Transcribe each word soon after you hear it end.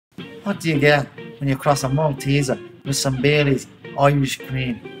What do you get when you cross a Malteser with some Bailey's Irish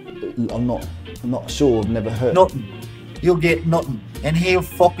cream? I'm not sure, I've never heard. Nothing. You'll get nothing. And he'll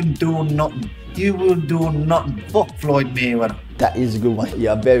fucking do nothing. You will do nothing. Fuck Floyd Mayweather. That is a good one.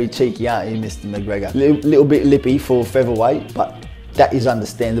 You're very cheeky, aren't you, Mr. McGregor? Little bit lippy for featherweight, but that is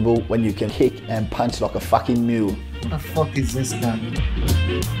understandable when you can kick and punch like a fucking mule. What the fuck is this guy?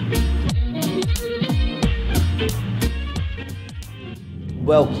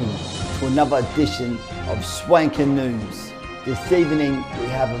 Welcome to another edition of Swanker News. This evening we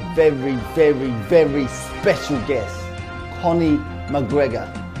have a very special guest, Conor McGregor.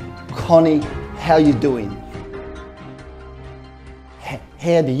 Connie, how you doing?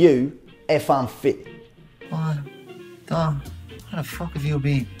 How do you UNFIT? What? Dom, where the fuck have you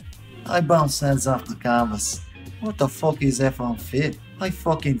been? I bounce heads off the canvas. What the fuck is UNFIT? I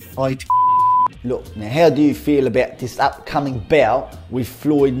fucking fight. Look, now how do you feel about this upcoming bout with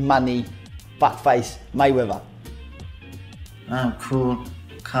Floyd Money, Fuckface Mayweather? I'm cool,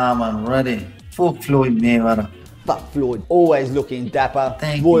 calm and ready. Fuck Floyd Mayweather. Fuck Floyd, always looking dapper,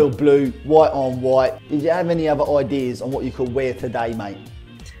 Thank royal you. blue, white on white. Did you have any other ideas on what you could wear today, mate?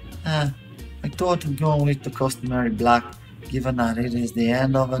 I thought of going with the customary black, given that it is the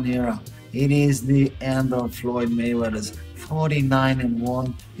end of an era. It is the end of Floyd Mayweather's.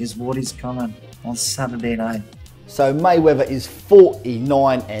 49-1 is what is coming on Saturday night. So Mayweather is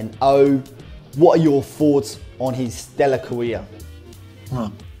 49-0. What are your thoughts on his stellar career?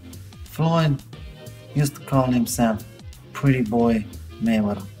 Look, Floyd used to call himself Pretty Boy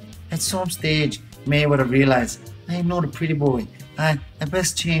Mayweather. At some stage, Mayweather realized, I'm not a pretty boy. I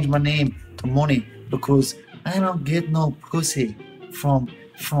best change my name to Money because I don't get no pussy from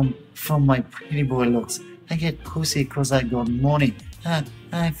my pretty boy looks. I get pussy because I got money. I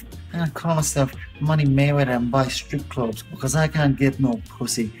call myself Money Mayweather and buy strip clubs because I can't get no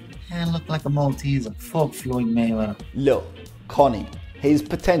pussy. I look like a Malteser. Fuck Floyd Mayweather. Look, Connie, he's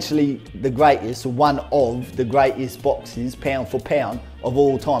potentially the greatest, one of the greatest boxers, pound for pound, of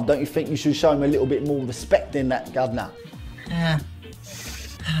all time. Don't you think you should show him a little bit more respect than that, governor?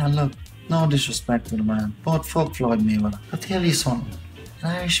 Look, no disrespect to the man, but fuck Floyd Mayweather. I'll tell you something. An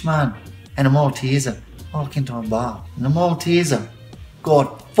Irishman and a Malteser walk into a bar, and the Malteser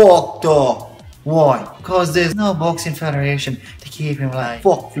got fucked up. Why? Because there's no boxing federation to keep him alive.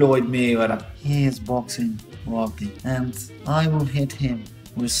 Fuck Floyd Mayweather. He is boxing royalty, and I will hit him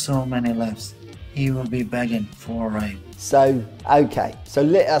with so many lefts. He will be begging for a ride. So, okay, so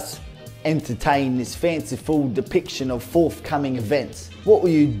let us entertain this fanciful depiction of forthcoming events. What will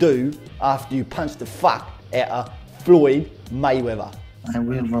you do after you punch the fuck out of Floyd Mayweather? I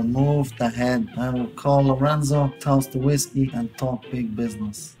will remove the head. I will call Lorenzo, toast the whiskey, and talk big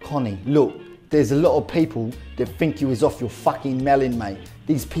business. Connie, look, there's a lot of people that think you is off your fucking melon, mate.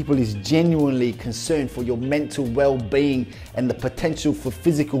 These people is genuinely concerned for your mental well-being and the potential for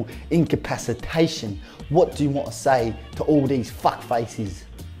physical incapacitation. What do you want to say to all these fuckfaces?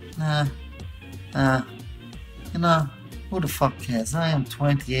 You know, who the fuck cares? I am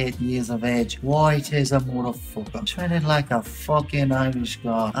 28 years of age, white as a motherfucker, treated like a fucking Irish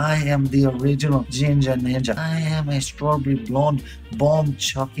god. I am the original ginger ninja. I am a strawberry blonde bomb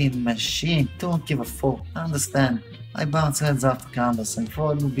chucking machine. Don't give a fuck. Understand? I bounce heads off the canvas and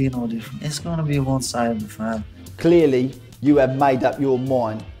Floyd will be no different. It's gonna be a one-sided fight. Clearly, you have made up your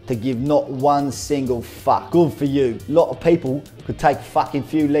mind to give not one single fuck. Good for you. A lot of people could take a fucking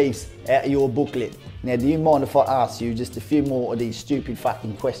few leaves out of your booklet. Now, do you mind if I ask you just a few more of these stupid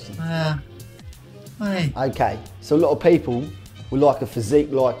fucking questions? Hey. Okay, so a lot of people would like a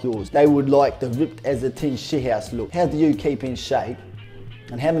physique like yours. They would like the ripped as a tin shithouse look. How do you keep in shape?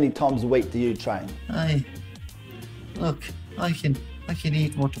 And how many times a week do you train? Hey, look, I can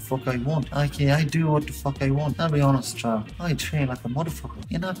eat what the fuck I want. I do what the fuck I want. I'll be honest, Charles. I train like a motherfucker.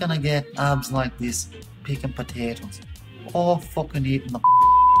 You're not gonna get abs like this picking potatoes or fucking eating the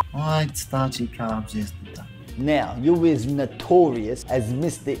white starchy carbs yesterday. Now, you is notorious as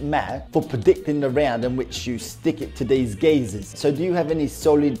Mystic Matt for predicting the round in which you stick it to these geezers. So do you have any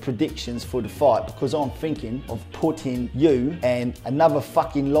solid predictions for the fight? Because I'm thinking of putting you and another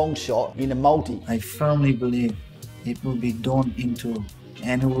fucking long shot in a multi. I firmly believe it will be done in two,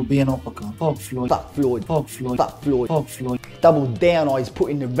 and it will be an uppercut. Fuck Floyd. Fuck Floyd. Fuck Floyd. Fuck Floyd. Fuck Floyd. Double down on his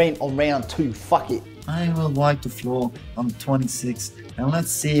putting the rent on round two. Fuck it. I will wipe the floor on the 26th, and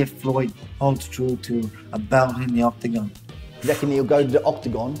let's see if Floyd holds true to a bout in the octagon. You reckon he'll go to the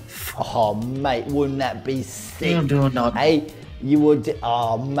octagon? Oh, mate, wouldn't that be sick? You do not. Hey, you would.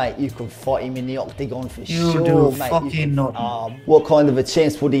 Oh, mate, you can fight him in the octagon for You sure, do mate. fucking nothing. What kind of a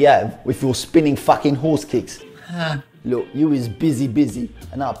chance would he have with your spinning fucking horse kicks? Look, you is busy,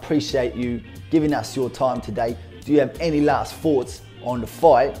 and I appreciate you giving us your time today. Do you have any last thoughts on the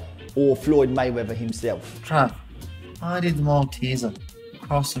fight or Floyd Mayweather himself? Trev, why did the Malteser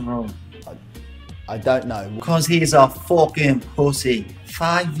cross the road? I don't know. Because he's a fucking pussy.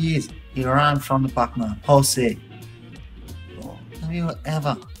 5 years he ran from the back, man. Pussy. Have you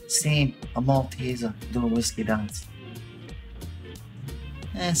ever seen a Malteser do a whiskey dance?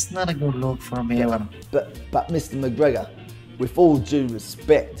 It's not a good look for Mayweather. But Mr. McGregor, with all due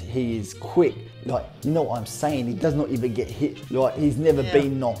respect, he is quick. Like, you know what I'm saying? He does not even get hit. Like, he's never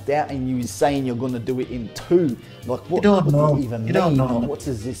been knocked out, and you saying you're gonna do it in 2. Like, what? You don't know. Do you even you don't know. Like, what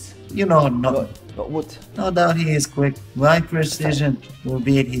is this? You know nothing. But what? No doubt he is quick. My precision will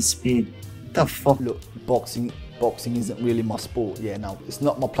beat his speed. The fuck? Look, boxing isn't really my sport. Yeah, no, it's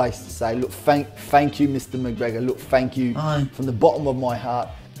not my place to say. Look, thank you, Mr. McGregor. Look, thank you from the bottom of my heart.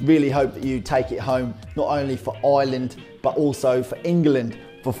 Really hope that you take it home, not only for Ireland, but also for England.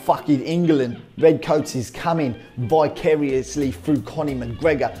 For fucking England. Redcoats is coming vicariously through Conor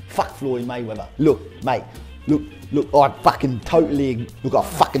McGregor. Fuck Floyd Mayweather. Look, mate. Look, I fucking totally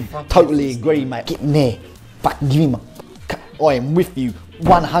agree, mate. Get in there. Fucking give him I am with you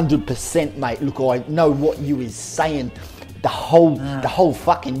 100%, mate. Look, I know what you is saying. The whole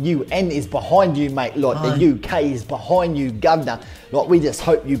fucking UN is behind you, mate. Like, the UK is behind you, governor. Like, we just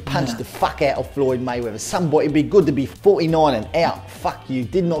hope you punch the fuck out of Floyd Mayweather. Somebody, it'd be good to be 49 and out. Fuck you,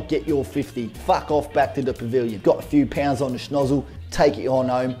 did not get your 50. Fuck off back to the pavilion. Got a few pounds on the schnozzle, take it on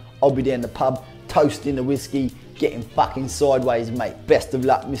home. I'll be there in the pub, toasting the whiskey, getting fucking sideways, mate. Best of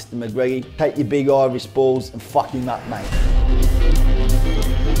luck, Mr. McGregor. Take your big Irish balls and fuck him up, mate.